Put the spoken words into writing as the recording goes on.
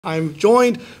I'm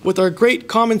joined with our great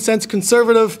common sense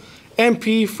conservative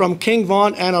MP from King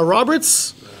Vaughan, Anna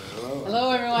Roberts.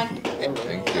 Hello, everyone.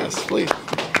 Thank you. Yes, please.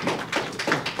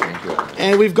 Thank you.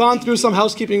 And we've gone through some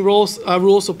housekeeping rules,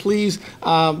 so please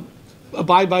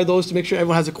abide by those to make sure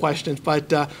everyone has a question.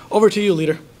 But over to you,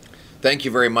 Leader. Thank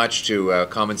you very much to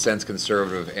Common Sense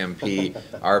Conservative MP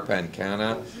Arpan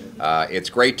Khanna. It's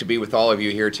great to be with all of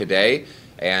you here today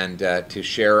and to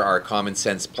share our common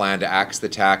sense plan to axe the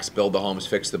tax, build the homes,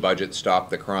 fix the budget, stop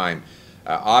the crime.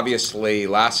 Obviously,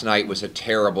 last night was a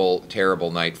terrible,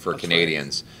 terrible night for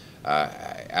Canadians.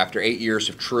 After 8 years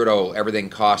of Trudeau, everything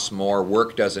costs more,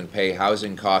 work doesn't pay,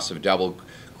 housing costs have doubled,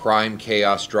 crime,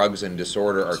 chaos, drugs, and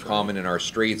disorder are common in our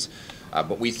streets.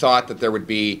 But we thought that there would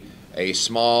be a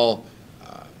small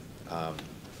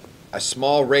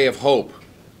ray of hope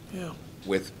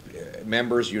with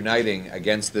members uniting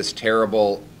against this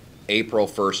terrible April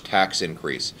 1st tax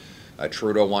increase.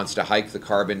 Trudeau wants to hike the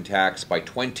carbon tax by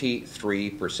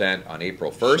 23% on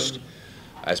April 1st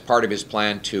as part of his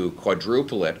plan to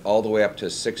quadruple it all the way up to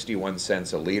 61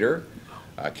 cents a litre.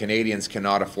 Canadians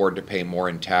cannot afford to pay more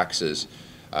in taxes.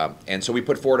 And so we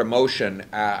put forward a motion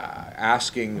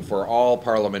asking for all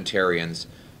parliamentarians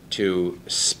to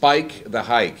spike the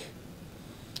hike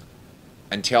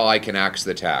until I can axe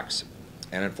the tax.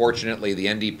 And unfortunately, the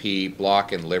NDP,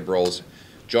 Bloc, and Liberals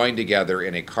joined together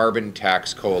in a carbon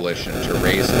tax coalition to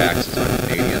raise taxes on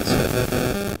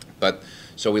Canadians. But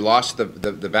so we lost the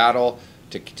battle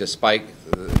to spike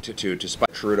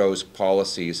Trudeau's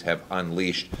policies have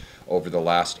unleashed over the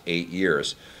last 8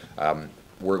 years.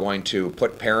 We're going to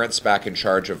put parents back in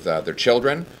charge of their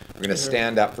children. We're going to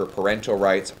stand up for parental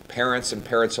rights. Parents and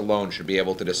parents alone should be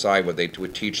able to decide what they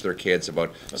would teach their kids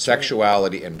about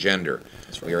sexuality and gender.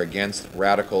 We are against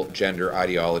radical gender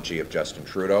ideology of Justin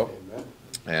Trudeau.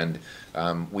 And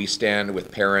we stand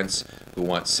with parents who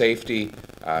want safety,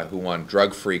 who want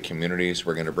drug-free communities.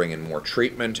 We're going to bring in more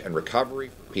treatment and recovery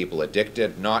for people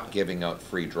addicted, not giving out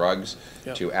free drugs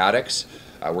to addicts.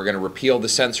 We're going to repeal the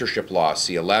censorship law,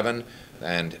 C11,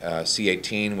 and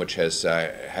C18, which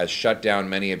has shut down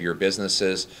many of your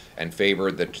businesses and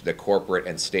favored the corporate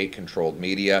and state-controlled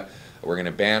media. We're going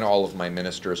to ban all of my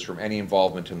ministers from any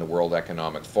involvement in the World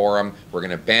Economic Forum. We're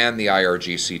going to ban the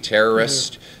IRGC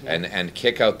terrorists and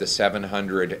kick out the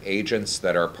 700 agents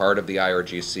that are part of the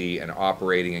IRGC and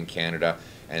operating in Canada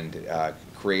and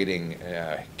creating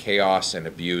chaos and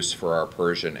abuse for our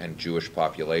Persian and Jewish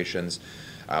populations.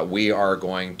 We are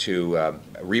going to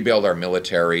rebuild our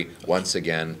military once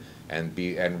again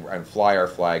and fly our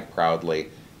flag proudly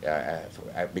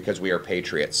because we are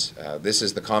patriots. This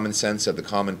is the common sense of the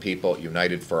common people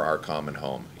united for our common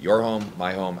home. Your home,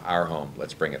 my home, our home.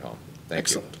 Let's bring it home.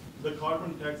 Thank you. The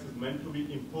carbon tax is meant to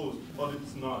be imposed, but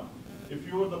it's not. If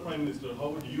you were the Prime Minister, how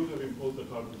would you have imposed the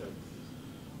carbon tax?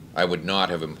 I would not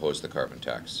have imposed the carbon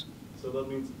tax. So that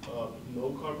means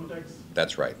no carbon tax?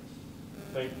 That's right.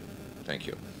 Thank you. Thank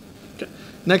you. Okay.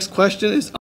 Next question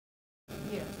is.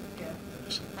 Here.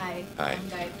 Hi. Hi. I'm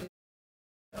Gayatri.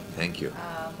 Thank you.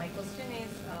 My question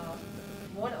is,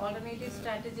 what alternative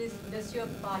strategies does your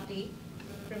party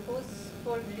propose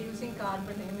for reducing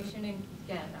carbon emission in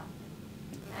Canada?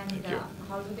 And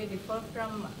how do they differ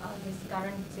from this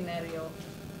current scenario?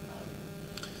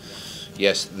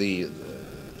 Yes,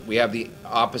 we have the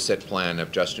opposite plan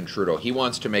of Justin Trudeau. He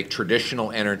wants to make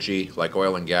traditional energy, like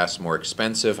oil and gas, more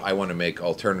expensive. I want to make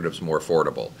alternatives more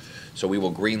affordable. So we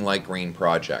will green light green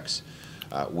projects.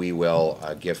 We will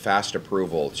give fast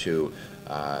approval to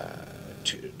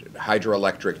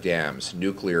hydroelectric dams,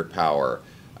 nuclear power,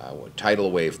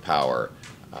 tidal wave power,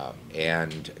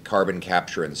 and carbon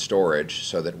capture and storage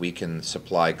so that we can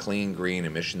supply clean, green,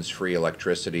 emissions-free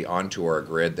electricity onto our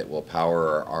grid that will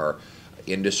power our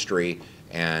industry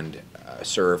and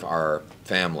serve our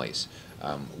families.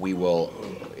 We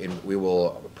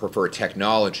will prefer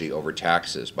technology over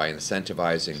taxes by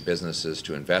incentivizing businesses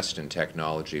to invest in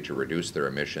technology to reduce their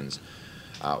emissions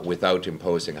without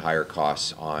imposing higher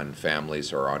costs on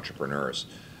families or entrepreneurs.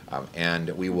 And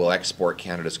we will export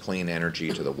Canada's clean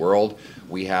energy to the world.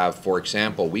 We have, for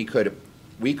example, we could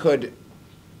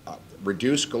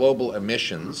reduce global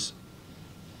emissions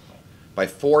by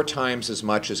 4 times as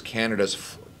much as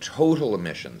Canada's total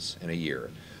emissions in a year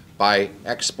by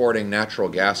exporting natural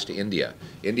gas to India.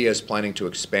 India is planning to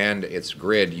expand its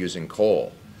grid using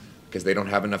coal because they don't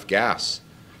have enough gas.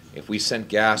 If we sent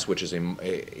gas, which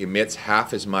emits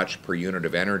half as much per unit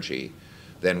of energy,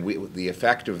 then the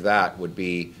effect of that would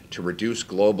be to reduce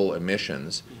global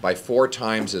emissions by 4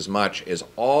 times as much as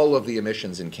all of the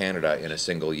emissions in Canada in a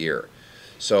single year.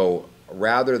 So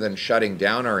rather than shutting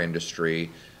down our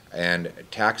industry and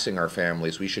taxing our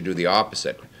families, we should do the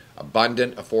opposite.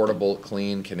 Abundant, affordable,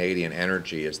 clean Canadian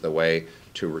energy is the way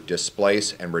to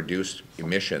displace and reduce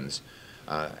emissions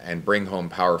and bring home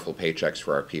powerful paychecks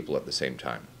for our people at the same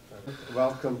time.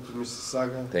 Welcome to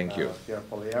Mississauga. Thank you. Pierre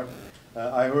Poilievre.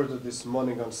 I heard it this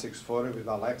morning on 640 with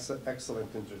Alexa. Excellent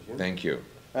interview. Thank you.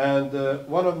 And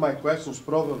one of my questions,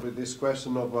 probably this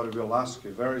question nobody will ask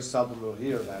you, very seldom will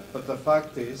hear that, but the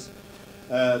fact is,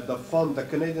 the fund, the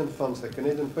Canadian funds, the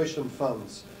Canadian Pension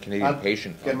Funds,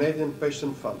 Canadian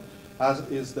Pension Fund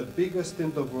is the biggest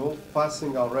in the world,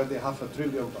 passing already $500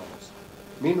 billion.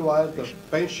 Meanwhile, the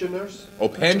pensioners... Oh,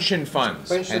 pension funds.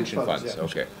 Pension funds, yeah.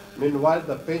 Okay. Meanwhile,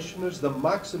 the pensioners, the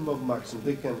maximum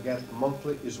they can get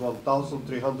monthly is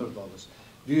 $1,300.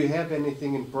 Do you have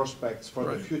anything in prospects for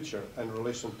the future in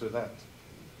relation to that?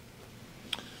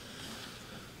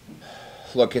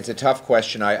 Look, it's a tough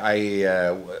question.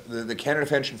 The Canada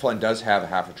Pension Fund does have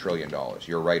 $500 billion.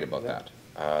 You're right about that.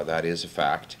 That is a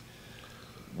fact.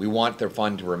 We want the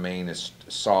fund to remain as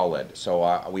solid,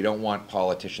 so we don't want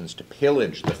politicians to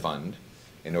pillage the fund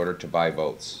in order to buy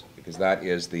votes, because that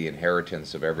is the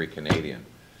inheritance of every Canadian.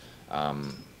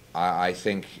 I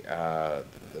think the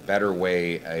better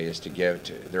way is to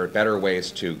there are better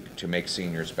ways to make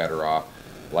seniors better off,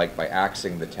 like by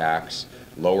axing the tax,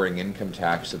 lowering income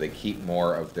tax so they keep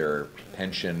more of their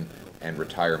pension and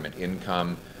retirement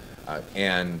income,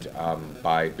 and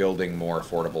by building more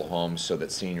affordable homes so that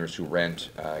seniors who rent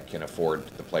can afford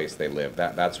the place they live.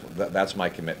 That's my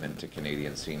commitment to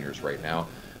Canadian seniors right now.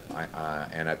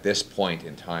 And at this point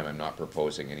in time, I'm not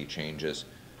proposing any changes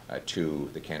to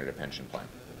the Canada Pension Plan.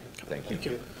 Thank you.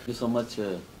 Thank you so much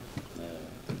for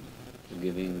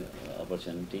giving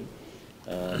opportunity.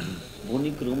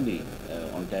 Monique Rumby,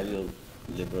 Ontario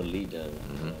Liberal leader,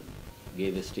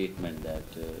 gave a statement that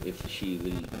if she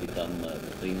will become the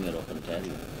Premier of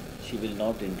Ontario, she will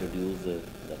not introduce the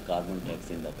carbon tax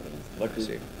in the province. What is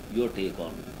your take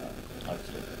on her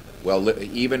statement? Well,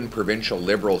 even provincial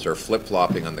Liberals are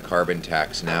flip-flopping on the carbon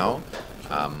tax now.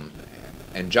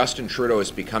 And Justin Trudeau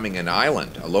is becoming an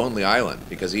island, a lonely island,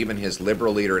 because even his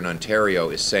Liberal leader in Ontario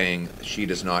is saying she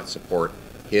does not support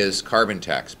his carbon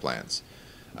tax plans.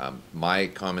 My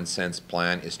common sense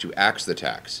plan is to axe the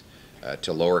tax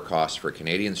to lower costs for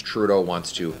Canadians. Trudeau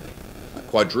wants to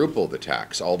quadruple the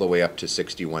tax all the way up to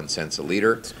 61 cents a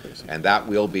litre, and that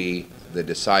will be the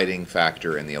deciding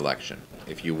factor in the election.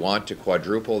 If you want to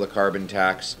quadruple the carbon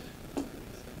tax,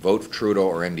 vote for Trudeau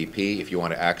or NDP. If you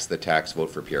want to axe the tax,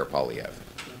 vote for Pierre Poilievre.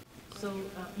 So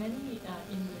many in the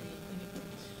immigrant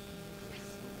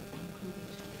communities, including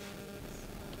Chinese,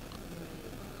 really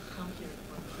come here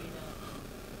for freedom,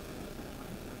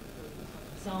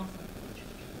 themselves and the country.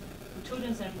 The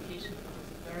children's education is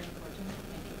very important.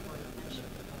 Thank you for your mention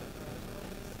of parental.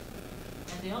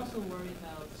 And they also worry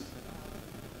about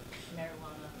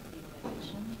marijuana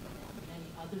legalization and many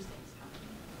other things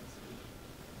happening in this country.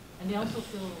 And they also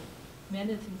feel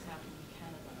many things happening in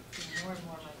Canada feel more and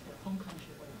more like their home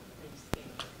country where they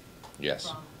escape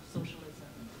from socialism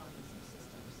and communism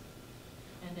systems.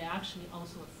 And they're actually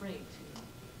also afraid to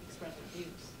express their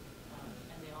views.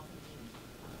 And they often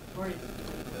worried about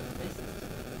racist.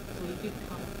 So if you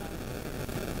comment on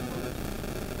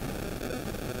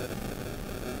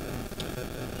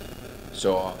So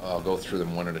I'll go through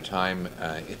them one at a time.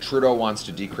 Trudeau wants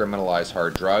to decriminalize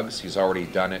hard drugs. He's already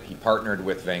done it. He partnered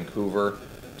with Vancouver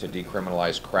to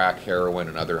decriminalize crack, heroin,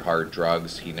 and other hard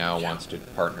drugs. He now wants to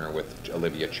partner with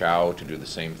Olivia Chow to do the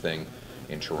same thing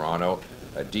in Toronto.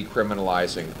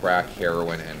 Decriminalizing crack,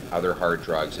 heroin, and other hard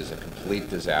drugs is a complete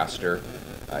disaster.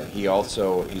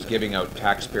 He's giving out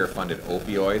taxpayer-funded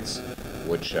opioids,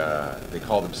 which they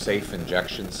call them safe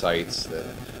injection sites.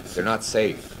 They're not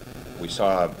safe. We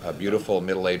saw a beautiful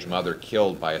middle-aged mother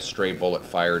killed by a stray bullet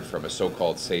fired from a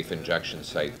so-called safe injection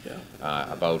site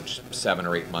about 7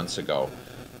 or 8 months ago.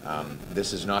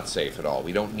 This is not safe at all.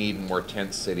 We don't need more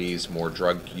tent cities, more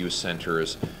drug use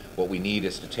centers. What we need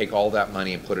is to take all that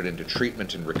money and put it into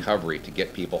treatment and recovery to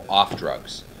get people off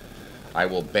drugs. I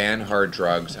will ban hard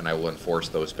drugs and I will enforce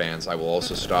those bans. I will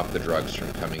also stop the drugs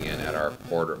from coming in at our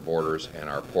borders and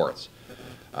our ports.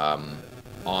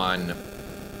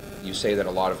 You say that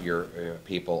a lot of your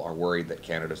people are worried that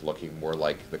Canada's looking more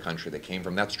like the country they came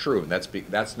from. That's true.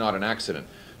 That's not an accident.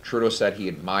 Trudeau said he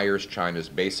admires China's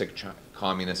basic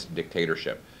communist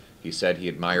dictatorship. He said he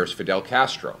admires Fidel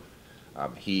Castro.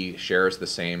 He shares the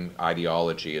same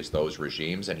ideology as those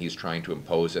regimes, and he's trying to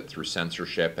impose it through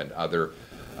censorship and other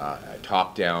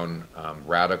top-down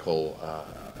radical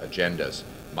agendas.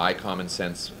 My common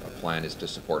sense plan is to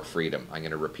support freedom. I'm going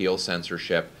to repeal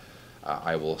censorship.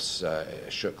 I will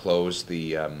close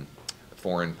the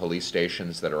foreign police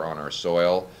stations that are on our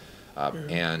soil.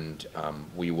 And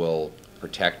we will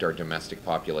protect our domestic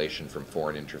population from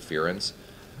foreign interference.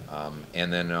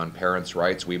 And then on parents'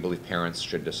 rights, we believe parents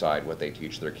should decide what they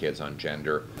teach their kids on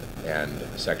gender and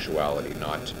sexuality,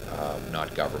 not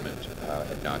government,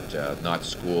 and not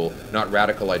school, not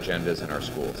radical agendas in our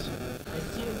schools. I've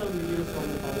seen some videos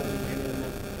from the power media and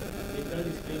they are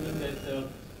explaining that the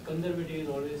conservative is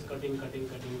always cutting off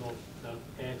the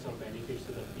tax or benefits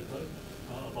to the people.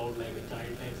 About like a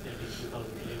child tax that in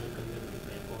 2011 conservative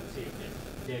platform said that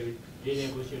they will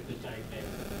renegotiate the child tax.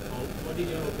 What is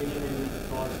your opinion and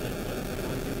thoughts that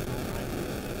once you become prime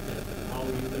minister, how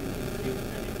you will increase the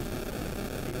benefits?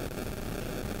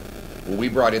 Well, we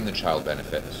brought in the child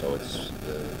benefit, so it's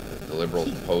the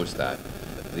Liberals opposed that.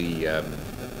 The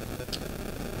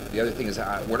other thing is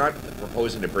we're not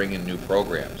proposing to bring in new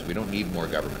programs. We don't need more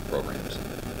government programs.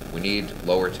 We need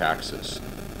lower taxes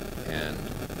and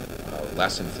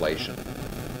less inflation.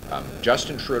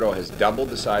 Justin Trudeau has doubled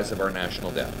the size of our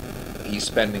national debt. He's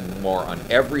spending more on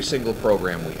every single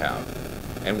program we have.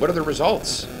 And what are the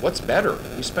results? What's better?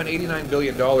 He spent $89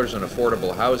 billion on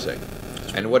affordable housing.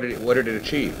 And what did it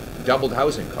achieve? Doubled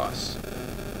housing costs.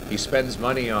 He spends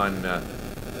money on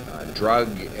drug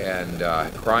and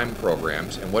crime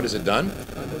programs, and what has it done?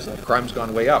 Crime's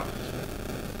gone way up.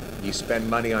 You spend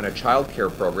money on a child care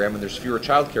program, and there's fewer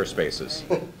child care spaces.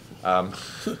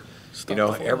 You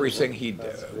know, everything he...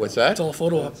 what's that? It's all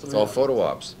photo ops. It's all photo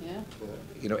ops. Yeah.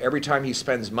 You know, every time he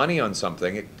spends money on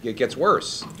something, it gets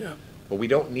worse. Yeah, But we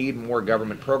don't need more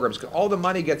government programs. All the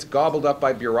money gets gobbled up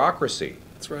by bureaucracy.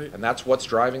 that's right. And that's what's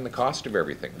driving the cost of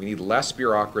everything. We need less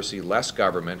bureaucracy, less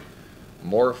government,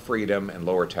 more freedom, and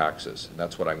lower taxes. And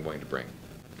that's what I'm going to bring.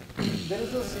 There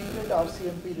is a secret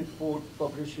RCMP report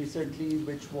published recently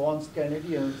which warns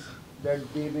Canadians that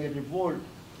they may revolt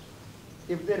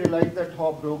if they realize that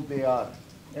how broke they are.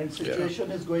 And situation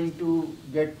is going to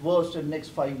get worse in next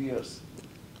 5 years.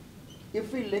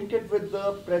 If we link it with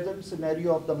the present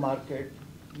scenario of the market,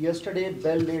 yesterday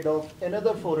Bell laid off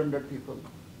another 400 people.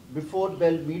 Before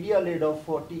Bell, Media laid off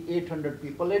 4,800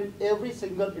 people, and every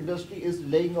single industry is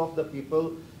laying off the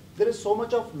people. There is so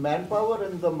much of manpower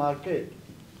in the market.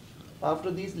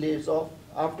 After these lays off,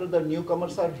 after the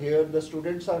newcomers are here, the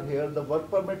students are here, the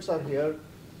work permits are here,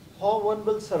 how one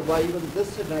will survive in this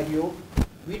scenario?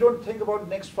 We don't think about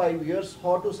next 5 years,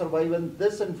 how to survive in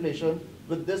this inflation,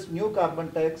 with this new carbon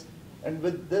tax, and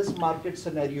with this market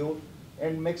scenario.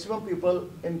 And maximum people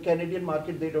in Canadian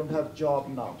market, they don't have job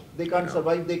now. They can't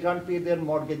survive, they can't pay their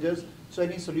mortgages. So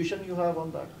any solution you have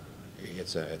on that?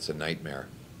 It's a nightmare.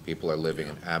 People are living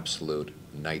an absolute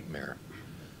nightmare.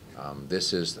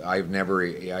 I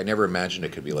never imagined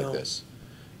it could be like this.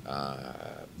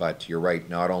 But you're right,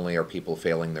 not only are people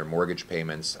failing their mortgage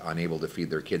payments, unable to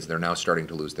feed their kids, they're now starting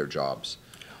to lose their jobs.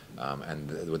 And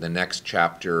the next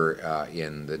chapter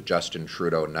in the Justin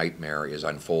Trudeau nightmare is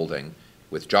unfolding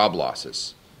with job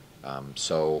losses.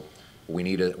 So we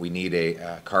need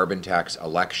a carbon tax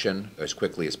election as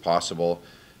quickly as possible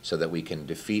so that we can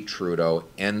defeat Trudeau,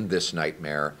 end this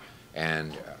nightmare,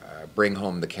 and bring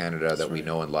home the Canada that we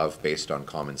know and love based on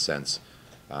common sense.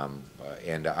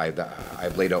 And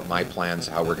I've laid out my plans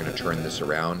how we're going to turn this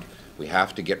around. We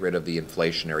have to get rid of the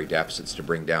inflationary deficits to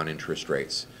bring down interest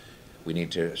rates. We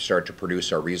need to start to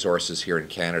produce our resources here in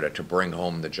Canada to bring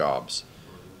home the jobs.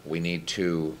 We need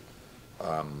to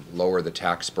lower the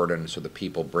tax burden so that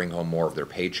people bring home more of their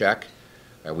paycheck.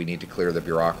 We need to clear the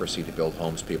bureaucracy to build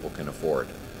homes people can afford.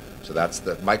 So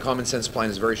my common sense plan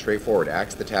is very straightforward.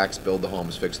 Axe the tax, build the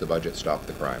homes, fix the budget, stop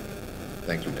the crime.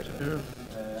 Thank you, Nitin.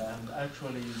 And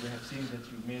actually, we have seen that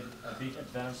you made a big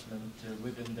advancement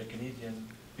within the Canadian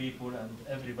people, and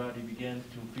everybody began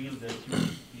to feel that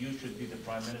you should be the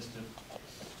Prime Minister.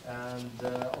 And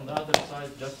on the other side,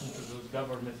 Justin Trudeau's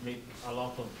government make a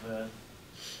lot of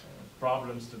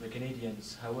problems to the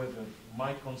Canadians. However,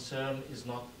 my concern is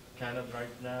not Canada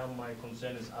right now. My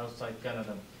concern is outside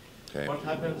Canada. Okay. What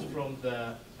happens from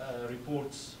the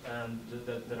reports and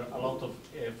that there are a lot of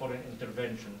foreign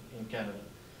intervention in Canada.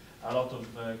 A lot of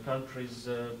countries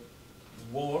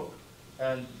work,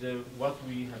 and what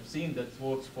we have seen that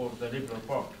works for the Liberal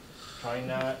Party.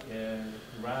 China,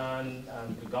 Iran,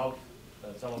 and the Gulf,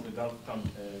 some of the Gulf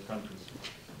countries.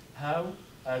 How,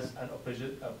 as an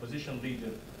opposition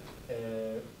leader,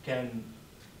 can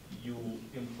you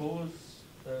impose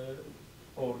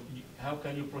or how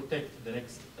can you protect the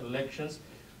next elections?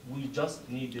 We just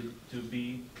need it to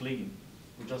be clean.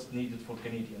 We just need it for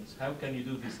Canadians. How can you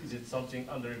do this? Is it something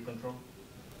under your control?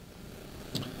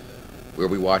 We'll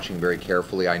be watching very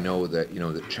carefully. I know that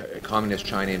Communist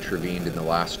China intervened in the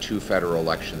last 2 federal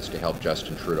elections to help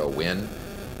Justin Trudeau win.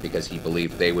 because he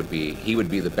believed he would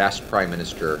be the best prime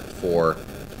minister for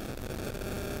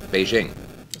Beijing.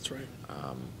 That's right.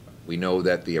 We know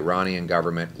that the Iranian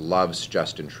government loves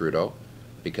Justin Trudeau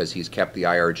because he's kept the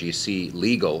IRGC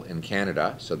legal in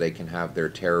Canada, so they can have their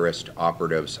terrorist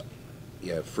operatives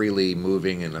freely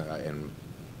moving and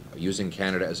using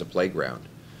Canada as a playground.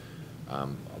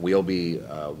 We'll be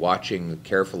watching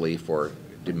carefully for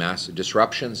mass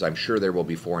disruptions. I'm sure there will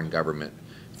be foreign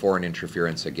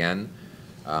interference again.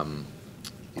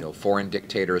 Foreign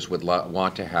dictators would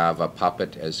want to have a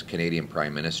puppet as Canadian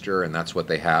Prime Minister, and that's what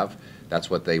they have. That's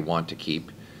what they want to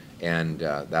keep. And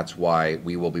that's why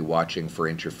we will be watching for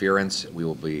interference. We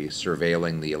will be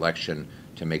surveilling the election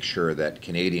to make sure that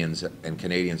Canadians and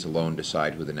Canadians alone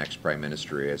decide who the next Prime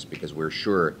Minister is, because we're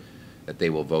sure that they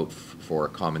will vote for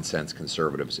common sense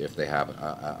Conservatives if they have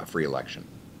a free election.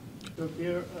 So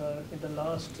Pierre, in the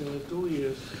last 2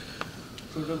 years,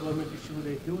 Trudeau government issued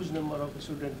a huge number of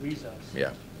student visas.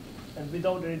 Yeah. And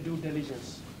without any due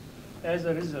diligence. As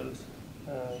a result,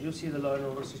 you see the law and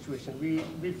order situation.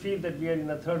 We feel that we are in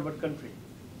a third world country.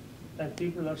 And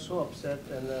people are so upset,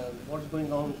 and what's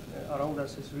going on around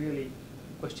us is really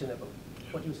questionable.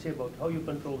 What do you say about how you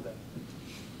control that?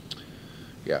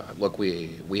 Yeah, look,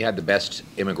 we had the best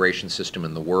immigration system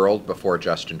in the world before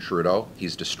Justin Trudeau.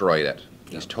 He's destroyed it.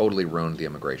 He's totally ruined the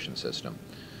immigration system.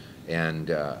 And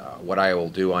what I will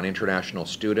do on international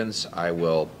students, I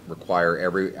will require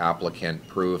every applicant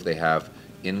prove they have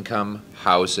income,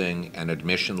 housing, and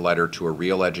admission letter to a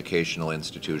real educational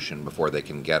institution before they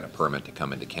can get a permit to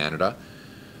come into Canada.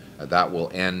 That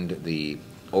will end the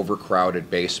overcrowded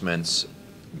basements,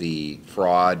 the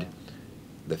fraud,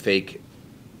 the fake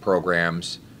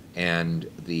programs, and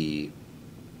the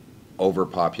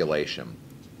overpopulation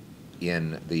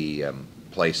in the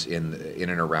in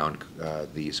and around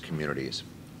these communities.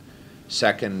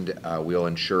 Second, we'll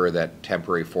ensure that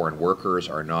temporary foreign workers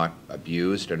are not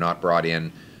abused, are not brought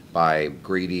in by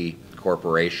greedy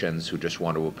corporations who just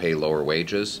want to pay lower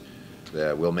wages.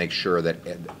 We'll make sure that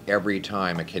every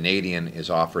time a Canadian is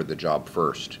offered the job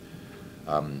first,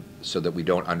 so that we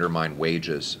don't undermine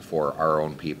wages for our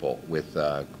own people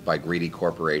by greedy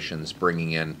corporations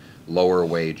bringing in lower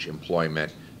wage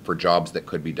employment for jobs that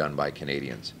could be done by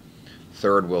Canadians.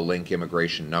 Third, we'll link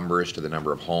immigration numbers to the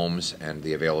number of homes and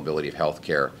the availability of health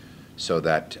care, so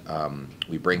that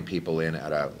we bring people in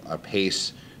at a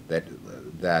pace that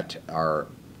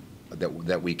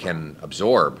we can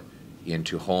absorb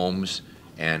into homes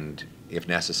and, if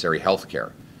necessary, health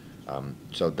care.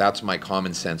 So that's my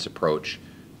common sense approach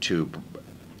to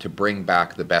bring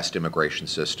back the best immigration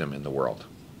system in the world.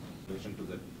 In relation to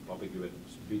the topic you were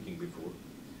speaking before,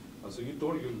 so you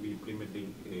told you'll be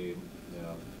implementing a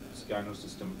scanner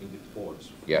system in the ports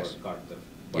for Yes. car theft.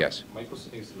 But Yes. my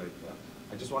question is like,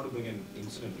 I just want to bring an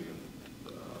incident to you.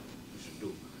 You should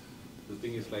do. The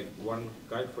thing is like, one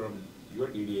guy from your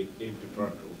EDA came to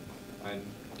Toronto, and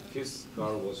his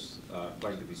car was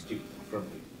trying to be stolen from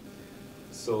him.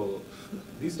 So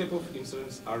these type of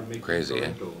incidents are making Crazy,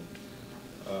 Toronto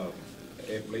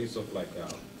a place of like a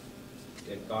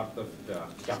car theft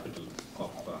capital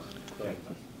of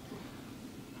Canada.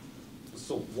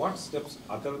 So what steps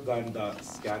other than the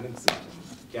scanning system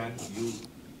can you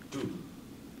do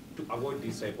to avoid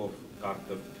this type of car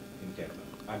theft in Canada?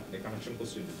 And a connection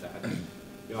question to that,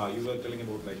 you were telling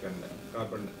about like a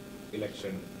carbon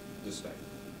election this time,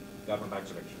 carbon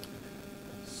tax election.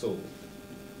 So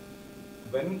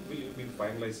when will you be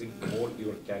finalizing all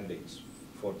your candidates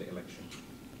for the election?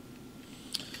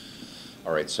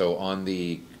 All right, so on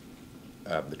the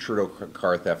Trudeau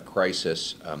car theft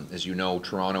crisis, as you know,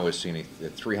 Toronto has seen a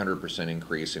 300%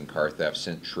 increase in car theft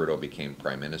since Trudeau became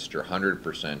Prime Minister,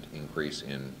 100% increase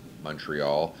in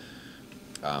Montreal,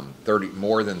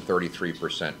 more than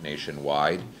 33%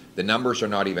 nationwide. The numbers are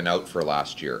not even out for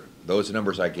last year. Those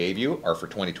numbers I gave you are for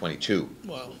 2022.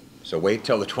 Wow. So wait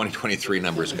till the 2023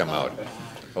 numbers come out.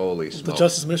 Holy smokes. The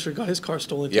Justice Minister got his car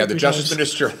stolen. Yeah, the Justice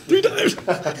Minister. 3 times.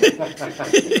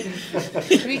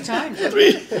 3 times.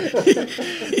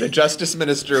 The Justice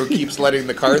Minister who keeps letting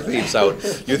the car thieves out.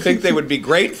 You'd think they would be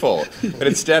grateful, but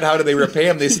instead, how do they repay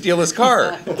him? They steal his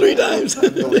car. 3 times.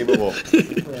 Unbelievable.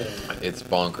 It's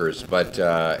bonkers. But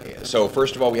so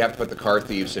first of all, we have to put the car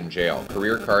thieves in jail.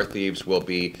 Career car thieves will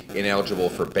be ineligible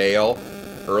for bail,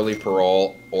 early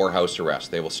parole, or house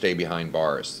arrest. They will stay behind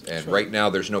bars. And right now,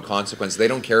 there's no consequence. They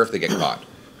don't care if they get caught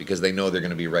because they know they're going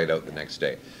to be right out the next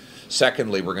day.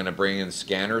 Secondly, we're going to bring in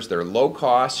scanners. They're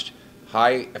low-cost,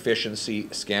 high-efficiency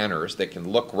scanners that can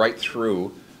look right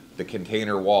through the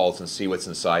container walls and see what's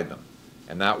inside them.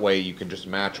 And that way, you can just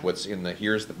match what's in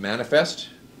here's the manifest.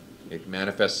 It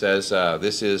manifest says,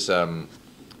 this is,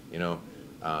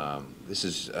 this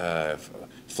is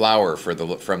flour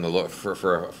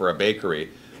for a bakery.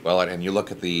 Well, and you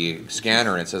look at the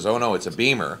scanner and it says, oh no, it's a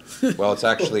Beamer. Well, it's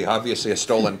actually obviously a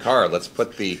stolen car. Let's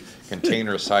put the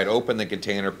container aside, open the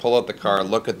container, pull out the car,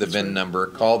 look at the VIN number,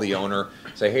 call the owner,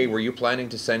 say, hey, were you planning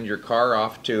to send your car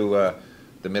off to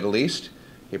the Middle East?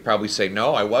 He'd probably say,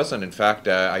 no, I wasn't. In fact,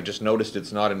 I just noticed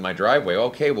it's not in my driveway.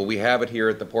 Okay, well, we have it here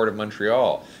at the Port of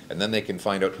Montreal. And then they can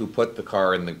find out who put the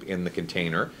car in the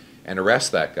container and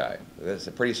arrest that guy. It's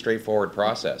a pretty straightforward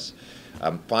process.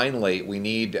 Finally, we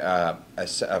need a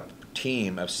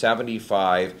team of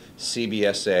 75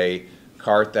 CBSA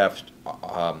car theft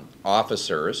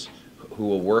officers who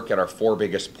will work at our 4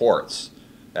 biggest ports.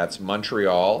 That's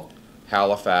Montreal,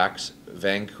 Halifax,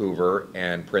 Vancouver,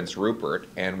 and Prince Rupert.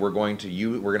 And we're going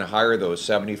to hire those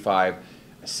 75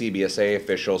 CBSA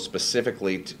officials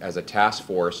specifically as a task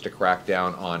force to crack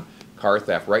down on car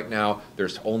theft. Right now,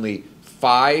 there's only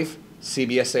 5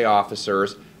 CBSA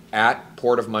officers at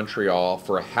Port of Montreal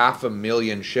for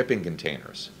 500,000 shipping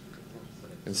containers.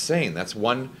 Insane. That's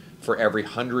 1 for every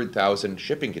 100,000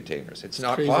 shipping containers. It's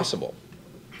not possible.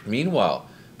 Meanwhile,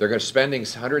 they're spending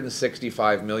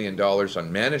 $165 million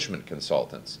on management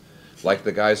consultants, like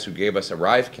the guys who gave us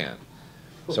ArriveCan.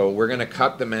 So we're going to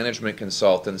cut the management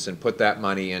consultants and put that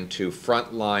money into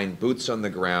frontline, boots on the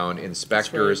ground,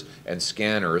 inspectors and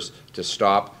scanners to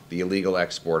stop the illegal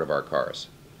export of our cars.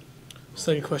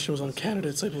 Second question was on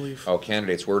candidates, I believe. Oh,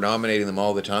 candidates. We're nominating them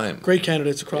all the time. Great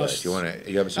candidates across. Yeah,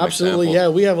 you have some Absolutely,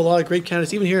 examples? yeah. We have a lot of great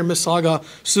candidates. Even here in Mississauga,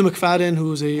 Sue McFadden,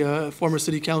 who's a former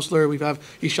city councillor. We have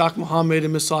Ishaq Mohammed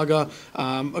in Mississauga.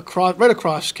 Right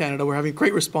across Canada, we're having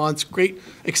great response, great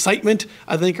excitement.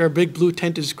 I think our big blue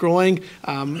tent is growing.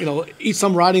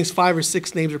 Some ridings, 5 or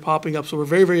 6 names are popping up, so we're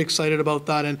very, very excited about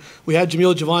that. And we had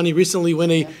Jamil Javani recently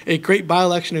win a great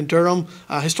by-election in Durham,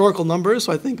 historical numbers,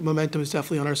 so I think momentum is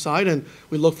definitely on our side. And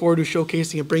we look forward to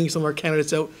showcasing and bringing some of our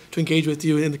candidates out to engage with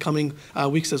you in the coming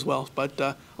weeks as well. But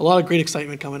a lot of great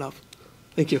excitement coming up.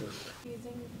 Thank you.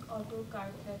 Facing auto car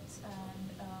thefts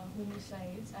and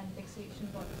homicides and taxation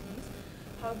policies,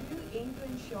 how do you aim to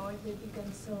ensure that the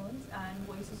concerns and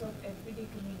voices of everyday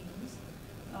Canadians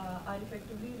are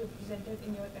effectively represented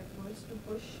in your efforts to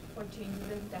push for changes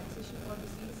in taxation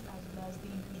policies as well as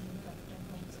the increase in theft and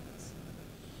homicides?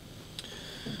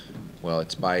 Well,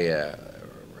 it's by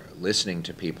listening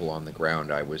to people on the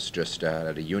ground. I was just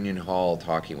at a union hall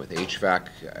talking with HVAC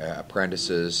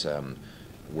apprentices.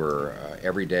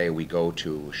 Every day we go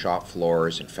to shop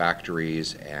floors and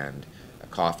factories and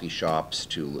coffee shops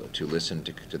to listen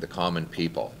to the common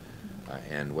people.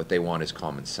 And what they want is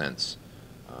common sense.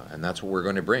 And that's what we're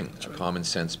going to bring, a common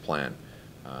sense plan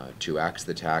to axe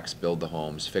the tax, build the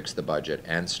homes, fix the budget,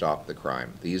 and stop the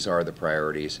crime. These are the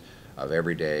priorities of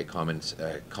everyday common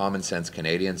sense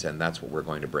Canadians, and that's what we're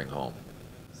going to bring home.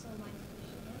 So my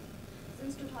question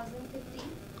is, since 2015,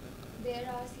 there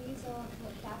are series of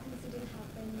tax incidents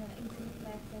happen in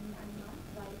Cineplex and Anna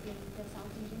while playing the South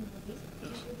Indian movies.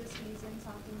 Due to this reason,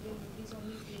 South Indian movies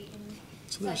only play in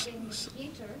certain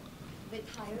theater with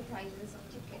higher prices of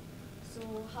ticket. So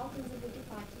how Conservative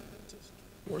Party?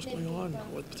 What's going on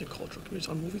with the cultural communities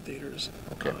on movie theaters?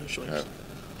 Okay.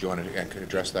 Do you want to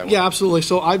address that one? Yeah, absolutely.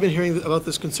 So I've been hearing about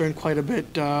this concern quite a bit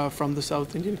from the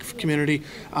South Indian community.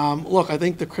 Look, I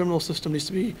think the criminal system needs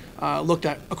to be looked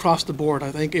at across the board.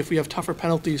 I think if we have tougher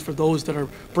penalties for those that are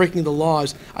breaking the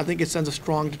laws, I think it sends a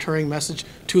strong deterring message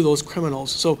to those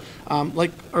criminals. So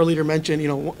like our leader mentioned,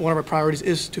 one of our priorities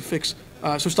is to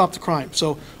stop the crime.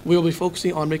 So we will be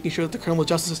focusing on making sure that the criminal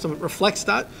justice system reflects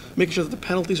that, making sure that the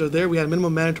penalties are there. We had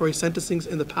minimum mandatory sentencings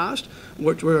in the past,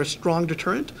 which were a strong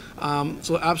deterrent.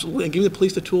 So absolutely, and giving the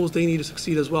police the tools they need to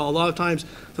succeed as well. A lot of times,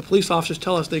 the police officers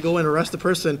tell us they go and arrest the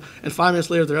person, and 5 minutes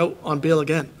later they're out on bail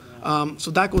again. So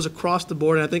that goes across the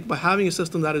board, and I think by having a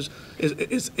system that is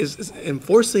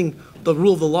enforcing the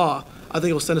rule of the law, I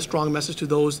think it will send a strong message to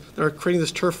those that are creating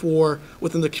this turf war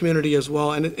within the community as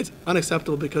well. And it's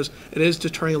unacceptable because it is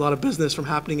deterring a lot of business from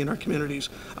happening in our communities.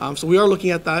 So we are looking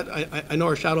at that. I know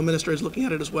our shadow minister is looking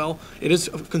at it as well. It is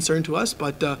of concern to us,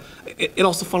 but it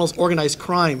also funnels organized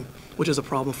crime, which is a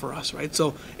problem for us, right?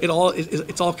 So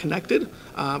it's all connected,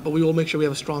 but we will make sure we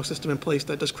have a strong system in place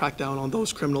that does crack down on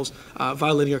those criminals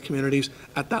violating our communities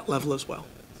at that level as well.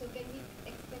 So can we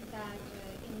expect that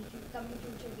in coming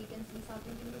future we can see South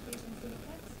Indian movies in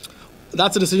Cineplex?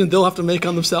 That's a decision they'll have to make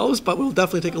on themselves, but we'll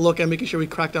definitely take a look at making sure we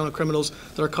crack down on criminals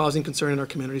that are causing concern in our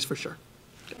communities for sure.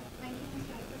 Thank you,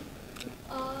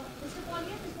 Mr. Mr.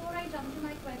 Poilievre, before I jump to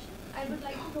my question, I would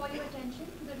like to draw your attention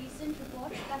to the recent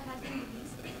report that has been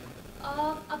released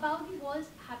about the world's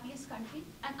happiest country,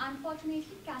 and unfortunately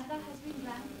Canada has been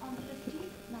ranked on the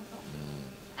 15th number.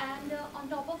 And on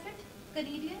top of it,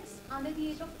 Canadians under the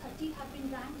age of 30 have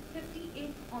been ranked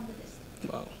 58th on the list.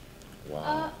 Wow.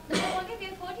 Wow. Mr. Poilievre, we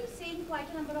have heard you saying quite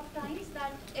a number of times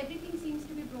that everything seems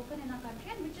to be broken in our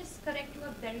country, and which is correct to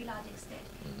a very large extent.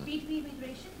 Be it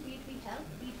immigration, be it health,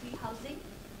 be it housing,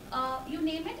 you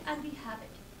name it and we have it.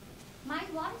 My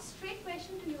one straight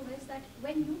question to you is that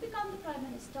when you become the Prime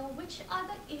Minister, which are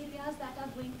the areas that are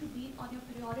going to be on your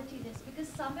priority list? Because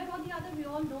somewhere or the other we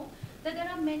all know that there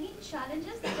are many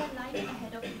challenges that are lying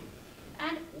ahead of you.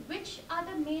 And which are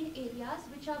the main areas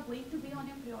which are going to be on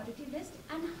your priority list,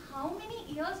 and how many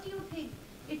years do you think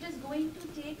it is going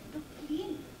to take to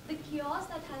clean the chaos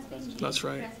that has been made That's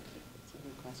right. presently? That's a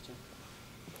good question.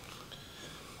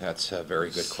 That's a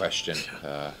very good question.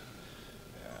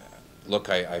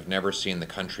 Look, I've never seen the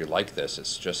country like this.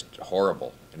 It's just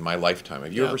horrible in my lifetime.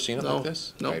 Have you ever seen it like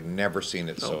this? No. I've never seen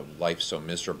it life so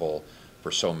miserable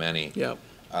for so many. Yeah.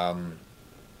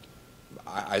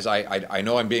 I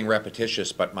know I'm being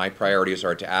repetitious, but my priorities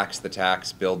are to axe the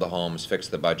tax, build the homes, fix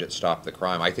the budget, stop the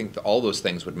crime. I think all those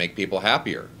things would make people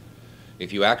happier.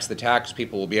 If you axe the tax,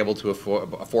 people will be able to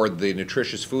afford the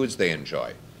nutritious foods they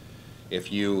enjoy.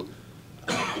 If you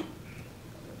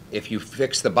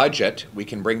fix the budget, we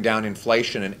can bring down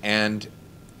inflation and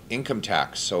income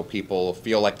tax so people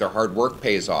feel like their hard work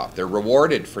pays off. They're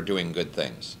rewarded for doing good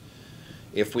things.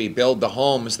 If we build the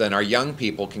homes, then our young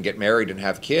people can get married and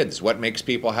have kids. What makes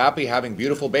people happy? Having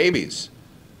beautiful babies.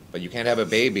 But you can't have a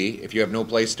baby if you have no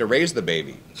place to raise the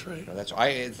baby. That's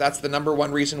right. That's the number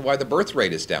one reason why the birth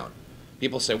rate is down.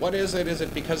 People say, what is it? Is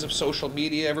it because of social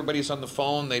media? Everybody's on the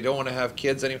phone. They don't want to have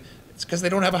kids anymore. It's because they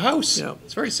don't have a house. Yeah.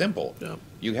 It's very simple. Yeah.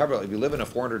 If you live in a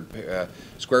 400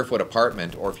 square foot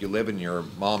apartment, or if you live in your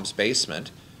mom's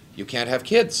basement, you can't have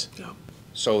kids. Yeah.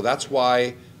 So that's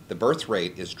why the birth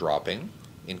rate is dropping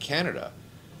in Canada.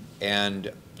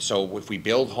 And so if we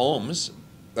build homes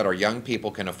that our young people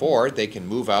can afford, they can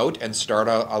move out and start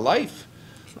a life.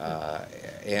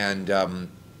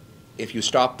 If you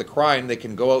stop the crime, they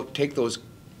can go out, take those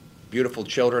beautiful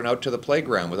children out to the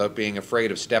playground without being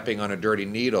afraid of stepping on a dirty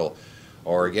needle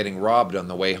or getting robbed on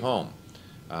the way home.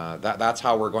 That's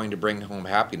how we're going to bring home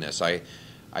happiness. I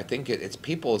think it's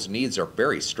people's needs are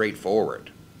very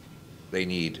straightforward. They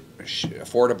need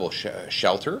affordable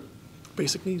shelter.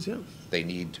 Basic needs, yeah. They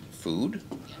need food.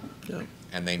 Yeah.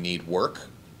 And they need work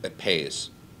that pays.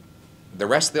 The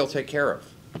rest they'll take care of.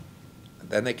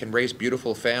 Then they can raise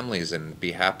beautiful families and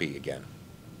be happy again.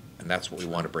 And that's what we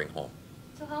want to bring home.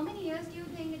 So how many years do you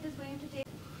think it is going to take?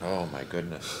 Oh my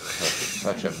goodness,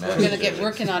 such a mess. We're going to get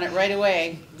working on it right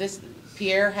away.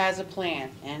 Pierre has a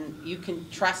plan, and you can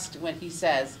trust when he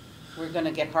says we're going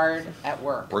to get hard at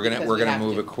work. We're gonna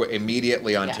move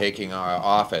immediately on taking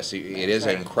office. It is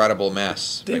an incredible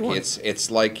mess. It's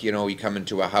like, you know, you come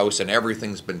into a house and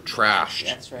everything's been trashed.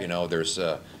 That's right. You know, there's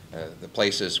the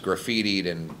place is graffitied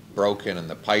and broken, and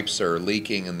the pipes are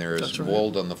leaking, and there's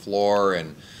mold on the floor,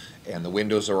 and the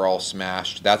windows are all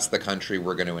smashed. That's the country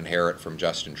we're going to inherit from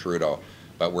Justin Trudeau.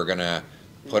 But we're going to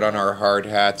put on our hard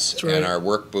hats and our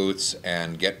work boots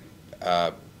and get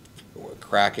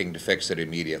cracking to fix it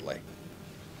immediately.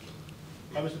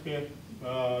 Hi, Mr. Pierre.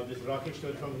 This is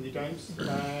Rakesh from Hindi Times. And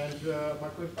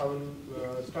I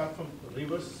will start from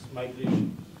reverse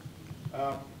migration.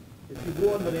 If you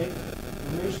go on the net,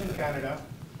 you mention Canada,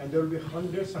 and there will be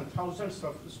hundreds and thousands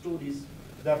of stories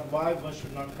that why one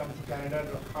should not come to Canada,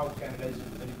 or how Canada is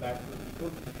very bad for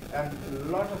people. And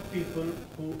a lot of people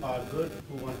who are good,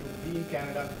 who want to be in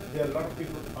Canada, there are a lot of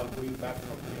people who are going back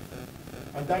from here.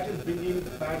 And that is bringing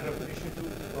bad reputation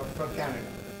for Canada.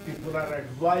 People are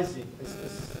advising.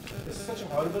 It's such a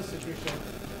horrible situation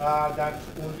that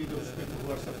only those people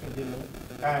who are suffering, they know,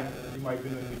 and you might be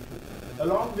knowing it too.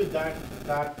 Along with that,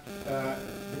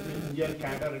 between India and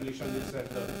Canada relation is at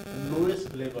the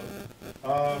lowest level.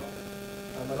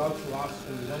 I'm allowed to ask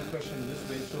one question this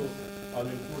way, so I'll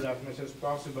include as much as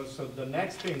possible. So the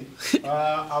next thing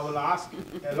I will ask,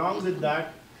 along with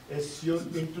that, is your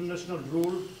international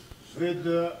role with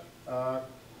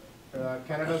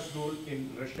Canada's role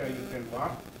in Russia-Ukraine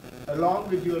war, along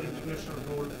with your international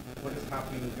role, what is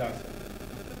happening in Gaza.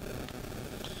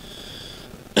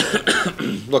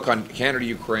 Look, on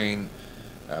Canada-Ukraine,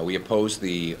 we oppose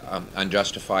the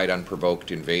unjustified,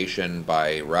 unprovoked invasion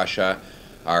by Russia.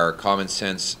 Our common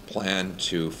sense plan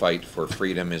to fight for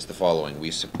freedom is the following.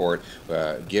 We support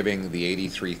giving the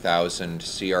 83,000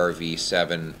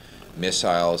 CRV-7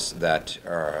 missiles that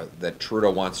Trudeau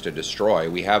wants to destroy.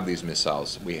 We have these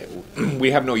missiles.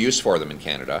 We have no use for them in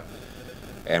Canada,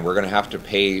 and we're going to have to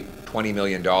pay $20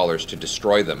 million to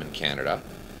destroy them in Canada.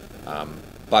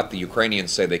 But the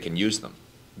Ukrainians say they can use them.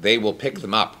 they will pick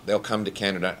them up. They'll come to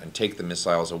Canada and take the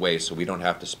missiles away, so we don't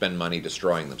have to spend money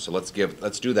destroying them. So let's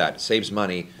do that. It saves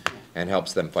money and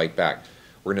helps them fight back.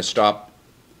 We're going to stop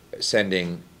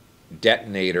sending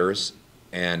detonators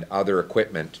and other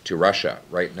equipment to Russia.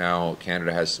 Right now,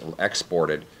 Canada has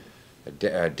exported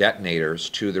detonators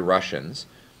to the Russians,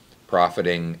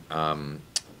 profiting and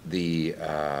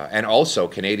also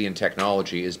Canadian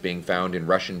technology is being found in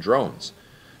Russian drones.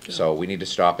 So we need to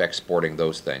stop exporting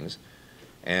those things.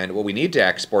 And what we need to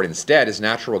export instead is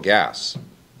natural gas.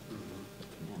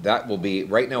 That will be,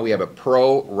 right now we have a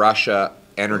pro-Russia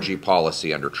energy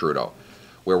policy under Trudeau,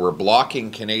 where we're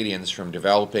blocking Canadians from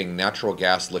developing natural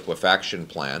gas liquefaction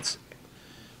plants.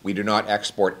 We do not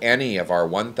export any of our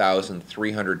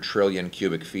 1,300 trillion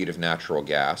cubic feet of natural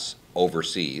gas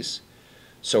overseas.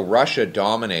 So Russia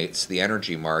dominates the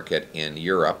energy market in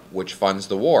Europe, which funds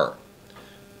the war.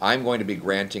 I'm going to be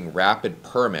granting rapid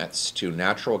permits to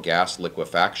natural gas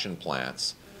liquefaction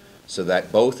plants so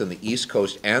that both in the East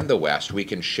Coast and the West we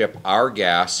can ship our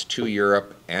gas to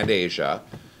Europe and Asia,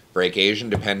 break Asian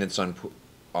dependence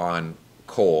on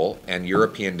coal and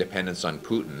European dependence on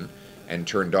Putin, and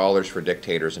turn dollars for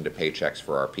dictators into paychecks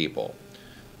for our people.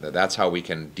 That's how we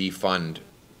can defund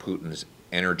Putin's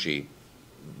energy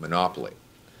monopoly.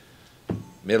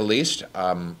 Middle East,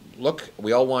 look,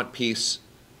 we all want peace.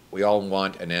 We all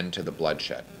want an end to the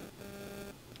bloodshed.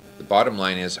 The bottom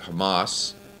line is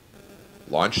Hamas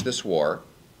launched this war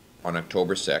on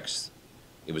October 6th.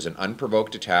 It was an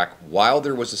unprovoked attack while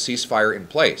there was a ceasefire in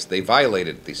place. They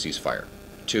violated the ceasefire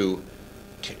to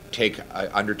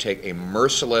undertake a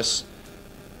merciless,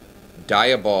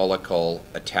 diabolical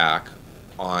attack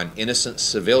on innocent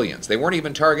civilians. They weren't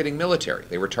even targeting military.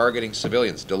 They were targeting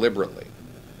civilians deliberately.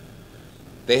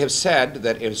 They have said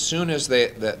that as soon as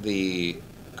the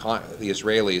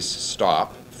Israelis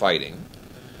stop fighting,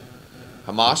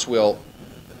 Hamas will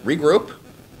regroup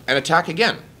and attack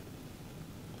again.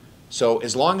 So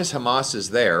as long as Hamas is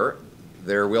there,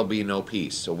 there will be no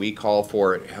peace. So we call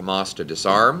for Hamas to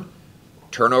disarm,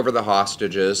 turn over the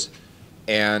hostages,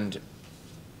 and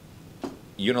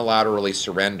unilaterally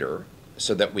surrender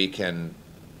so that we can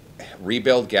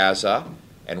rebuild Gaza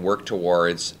and work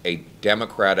towards a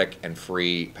democratic and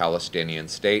free Palestinian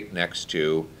state next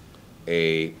to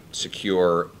a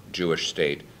secure Jewish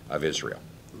state of Israel.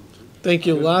 Thank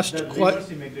you. Last reverse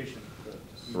immigration.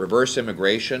 Reverse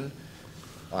immigration.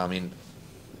 I mean,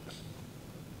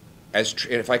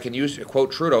 if I can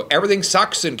quote Trudeau, everything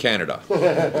sucks in Canada.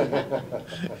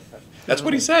 That's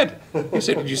what he said. He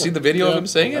said, did you see the video of him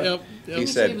saying it? Yep. He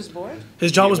said he was bored?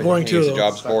 His job was boring too. His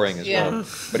job's boring as well.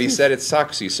 But he said it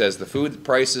sucks. He says the food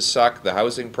prices suck, the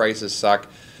housing prices suck,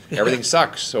 everything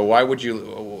sucks. So why would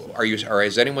you?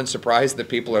 Is anyone surprised that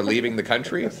people are leaving the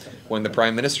country when the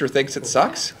Prime Minister thinks it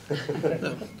sucks?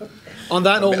 On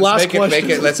that note, last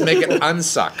question. Let's make it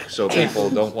unsuck so people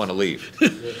don't want to leave.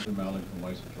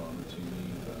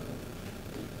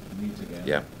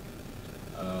 Yeah.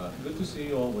 Good to see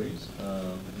you always.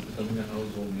 You're becoming a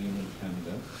household name in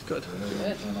Canada. Good.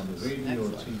 And on the radio or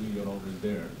TV, you're always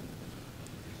there.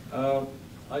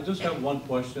 I just have one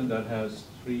question that has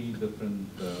three different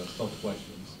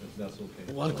sub-questions, if that's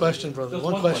okay. One question, brother.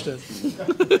 One question.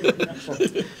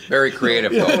 Very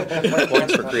creative, though.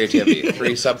 Points for creativity.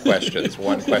 Three sub-questions.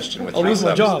 One question with I'll three lose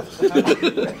my subs. job.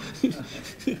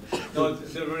 No,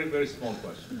 they're very, very small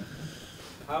questions.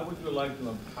 How would you like to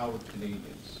empower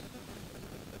Canadians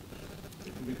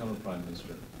if you become a Prime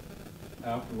Minister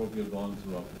after what we have gone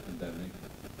through after the pandemic,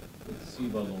 with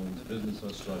CEBA loans, business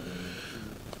are struggling,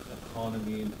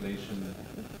 economy, inflation?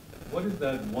 What is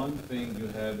that one thing you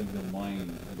have in your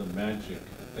mind, the magic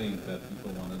thing that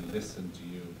people want to listen to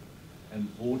you and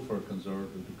vote for a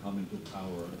Conservative to come into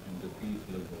power and defeat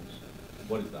Liberals?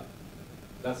 What is that?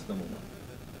 That's number one.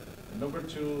 And number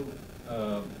two,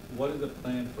 what is the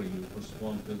plan for you for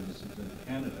small businesses in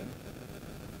Canada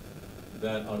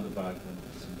that are the backbone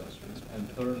of this industry? And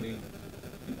thirdly,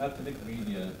 the ethnic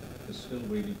media is still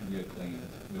waiting to be acclaimed.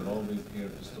 We're always here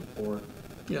to support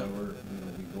wherever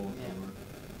we go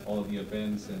to all the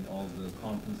events and all the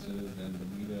conferences and the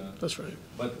media. That's right.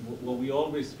 But we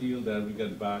always feel that we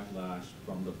get backlash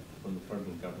from the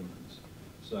federal governments.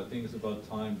 So I think it's about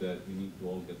time that we need to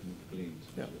all get acclaimed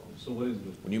as well. So what is it?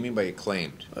 What do you mean by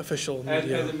acclaimed? Official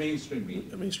media. And the mainstream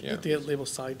media. At the label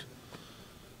side.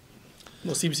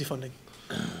 No CBC funding.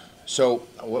 So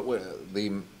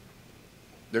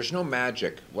there's no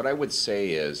magic. What I would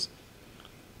say is,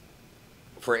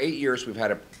 for 8 years we've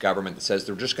had a government that says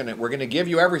we're gonna give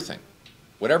you everything.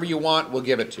 Whatever you want, we'll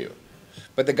give it to you.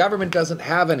 But the government doesn't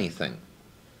have anything.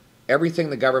 Everything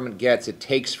the government gets, it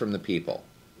takes from the people.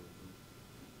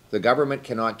 The government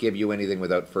cannot give you anything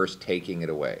without first taking it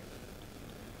away.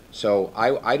 So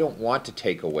I don't want to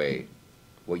take away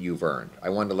what you've earned. I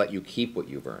want to let you keep what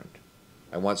you've earned.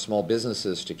 I want small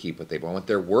businesses to keep what they've earned. I want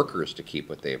their workers to keep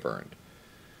what they've earned.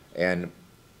 And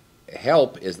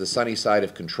help is the sunny side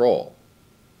of control.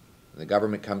 The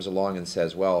government comes along and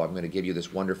says, well, I'm going to give you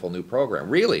this wonderful new program.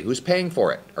 Really? Who's paying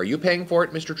for it? Are you paying for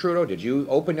it, Mr. Trudeau? Did you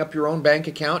open up your own bank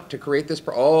account to create this?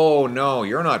 Oh, no,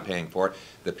 you're not paying for it.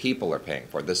 The people are paying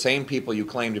for it. The same people you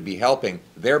claim to be helping,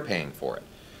 they're paying for it.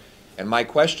 And my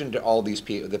question to all these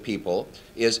the people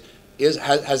is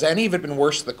has any of it been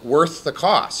worth the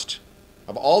cost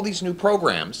of all these new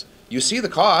programs? You see the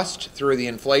cost through the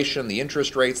inflation, the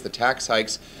interest rates, the tax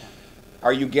hikes.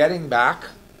 Are you getting back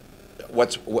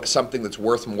something that's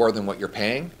worth more than what you're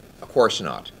paying? Of course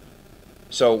not.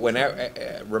 So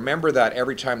remember that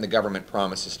every time the government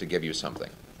promises to give you something,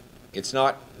 it's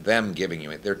not them giving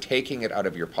you it. They're taking it out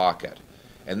of your pocket.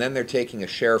 And then they're taking a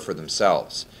share for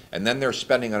themselves. And then they're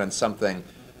spending it on something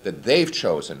that they've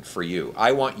chosen for you.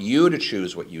 I want you to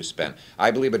choose what you spend.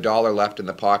 I believe $1 left in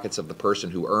the pockets of the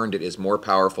person who earned it is more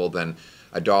powerful than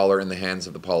 $1 in the hands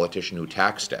of the politician who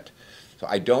taxed it. So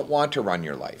I don't want to run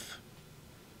your life.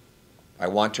 I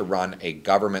want to run a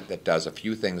government that does a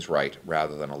few things right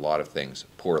rather than a lot of things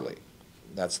poorly.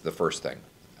 That's the first thing.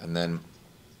 And then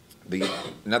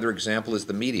another example is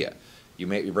the media. You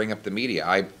bring up the media.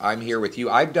 I'm here with you.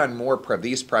 I've done more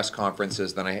these press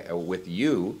conferences with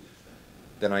you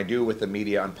than I do with the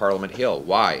media on Parliament Hill.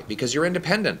 Why? Because you're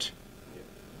independent.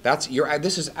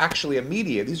 This is actually a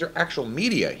media. These are actual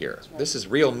media here. Right. This is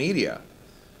real media.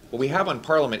 What we have on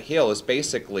Parliament Hill is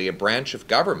basically a branch of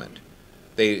government.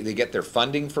 They get their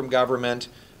funding from government.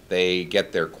 They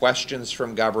get their questions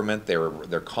from government.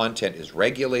 Their content is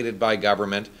regulated by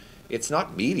government. It's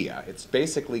not media. It's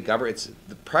basically government.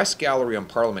 The press gallery on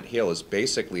Parliament Hill is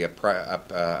basically a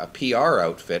PR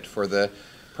outfit for the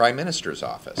Prime Minister's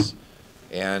office.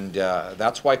 And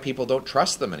that's why people don't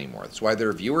trust them anymore. That's why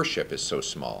their viewership is so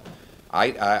small.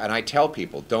 And I tell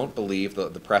people, don't believe the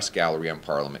press gallery on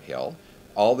Parliament Hill.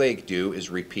 All they do is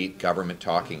repeat government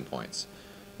talking points.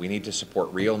 We need to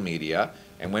support real media.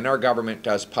 And when our government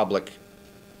does public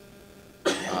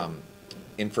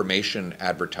information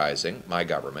advertising, my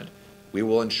government, we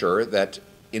will ensure that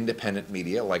independent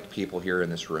media, like people here in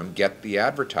this room, get the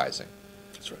advertising.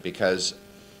 That's right. Because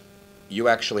you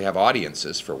actually have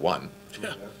audiences, for one,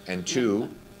 yeah. And two,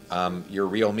 you're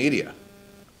real media.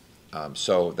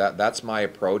 So that's my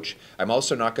approach. I'm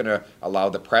also not going to allow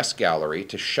the press gallery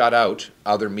to shut out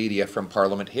other media from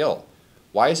Parliament Hill.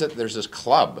 Why is it there's this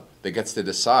club that gets to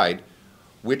decide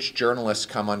which journalists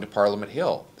come onto Parliament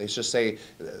Hill? They just say,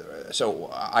 so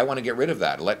I want to get rid of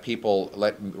that. Let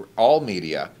all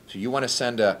media, so you want to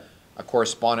send a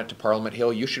correspondent to Parliament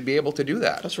Hill, you should be able to do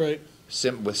that. That's right.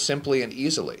 Simply and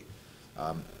easily.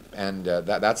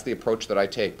 That's the approach that I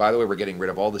take. By the way, we're getting rid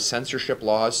of all the censorship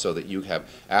laws so that you have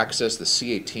access. The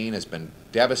C-18 has been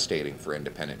devastating for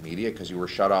independent media because you were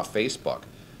shut off Facebook.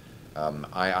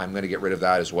 I'm going to get rid of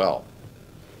that as well.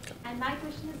 And my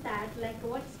question is that,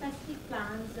 what specific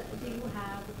plans do you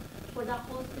have for the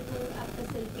hospital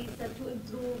facilities to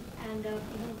improve and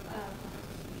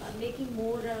making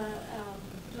more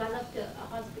developed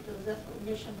hospitals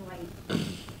nationwide?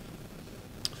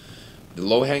 The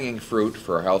low-hanging fruit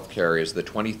for healthcare is the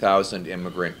 20,000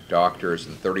 immigrant doctors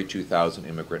and 32,000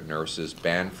 immigrant nurses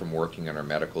banned from working in our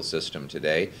medical system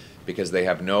today because they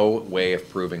have no way of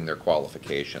proving their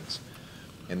qualifications.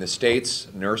 In the States,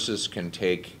 nurses can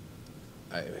take,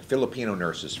 Filipino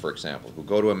nurses, for example, who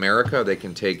go to America, they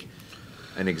can take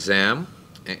an exam.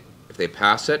 If they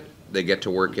pass it, they get to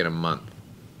work in a month.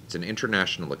 It's an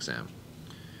international exam.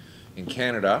 In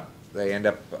Canada, they end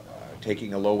up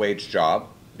taking a low-wage job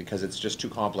because it's just too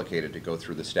complicated to go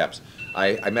through the steps.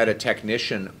 I met a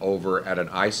technician over at an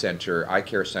eye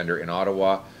care center in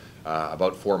Ottawa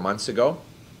about 4 months ago.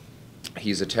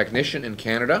 He's a technician in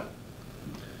Canada,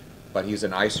 but he's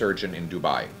an eye surgeon in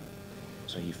Dubai.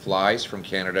 So he flies from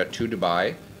Canada to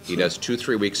Dubai. He does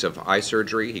 2-3 weeks of eye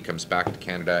surgery. He comes back to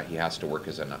Canada. He has to work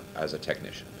as a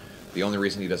technician. The only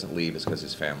reason he doesn't leave is because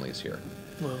his family is here.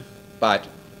 Wow. But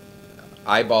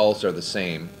eyeballs are the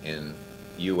same in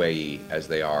UAE as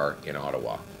they are in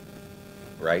Ottawa,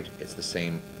 right? It's the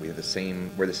same. We're the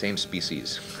same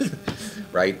species,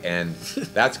 right? And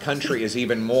that country is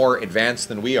even more advanced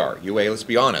than we are. UAE, let's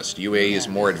be honest, UAE is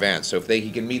more advanced. So if he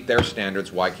can meet their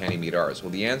standards, why can't he meet ours? Well,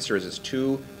 the answer is it's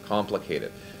too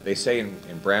complicated. They say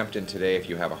in Brampton today, if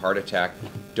you have a heart attack,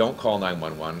 don't call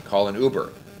 911, call an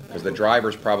Uber, because the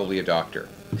driver's probably a doctor.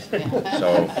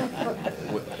 So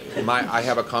I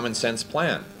have a common sense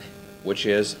plan, which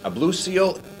is a Blue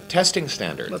Seal testing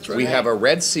standard. That's right. We have a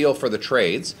red seal for the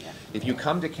trades. If you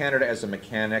come to Canada as a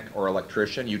mechanic or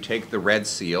electrician, you take the red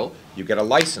seal, you get a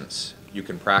license. You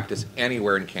can practice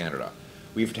anywhere in Canada.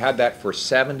 We've had that for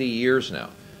 70 years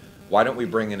now. Why don't we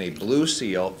bring in a blue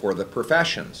seal for the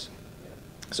professions?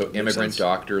 So immigrant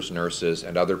doctors, nurses,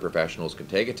 and other professionals can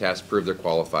take a test, prove they're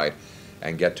qualified,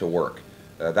 and get to work.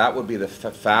 That would be the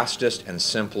fastest and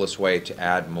simplest way to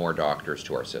add more doctors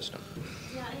to our system.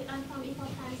 Yeah, I'm from Eco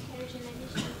Science Heritage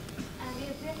Edition, and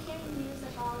we're hearing news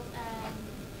about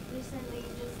recently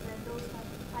just those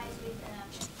guys with that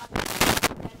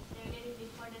they're getting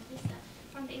deported.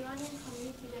 From the Iranian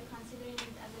community, they're considering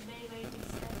it as a very, very big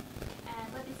step,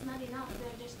 but it's not enough.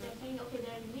 They're saying, okay,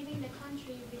 they're leaving the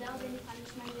country without any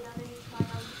punishment, without any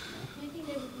trial. Do you think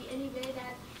there would be any way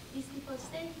that these people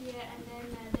stay here and then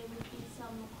there will be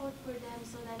some court for them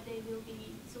so that they will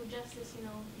be, so justice, you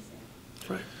know, is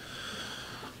there? Right.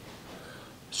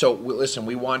 So, listen,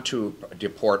 we want to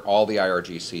deport all the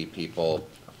IRGC people.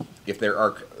 If there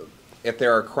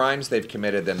are crimes they've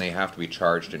committed, then they have to be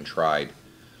charged and tried.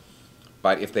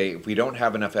 But if we don't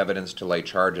have enough evidence to lay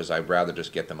charges, I'd rather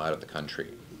just get them out of the country.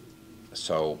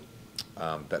 So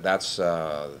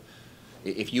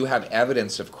if you have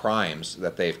evidence of crimes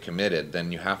that they've committed,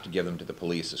 then you have to give them to the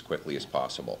police as quickly as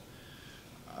possible.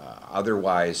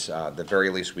 Otherwise, the very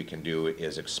least we can do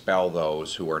is expel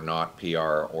those who are not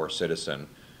PR or citizen,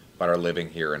 but are living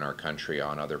here in our country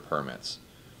on other permits.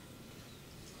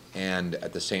 And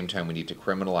at the same time, we need to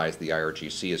criminalize the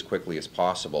IRGC as quickly as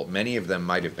possible. Many of them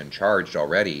might have been charged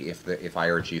already if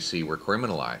IRGC were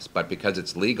criminalized, but because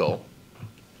it's legal,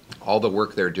 all the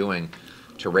work they're doing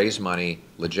to raise money,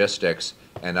 logistics,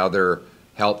 and other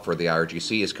help for the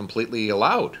IRGC is completely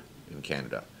allowed in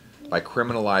Canada. By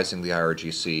criminalizing the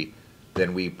IRGC,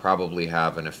 then we probably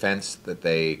have an offense that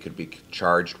they could be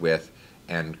charged with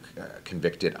and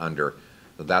convicted under.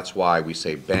 So that's why we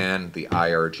say ban the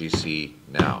IRGC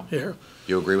now. Here.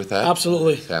 You agree with that?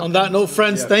 Absolutely. Yeah. On that note,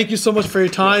 friends, thank you so much for your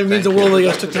time. It means the world to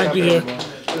us to have you here.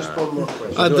 Just one more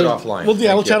question. We'll do it offline.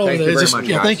 We'll chat over there. Thank you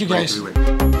very much, Thank you, guys. Great to be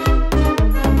with you.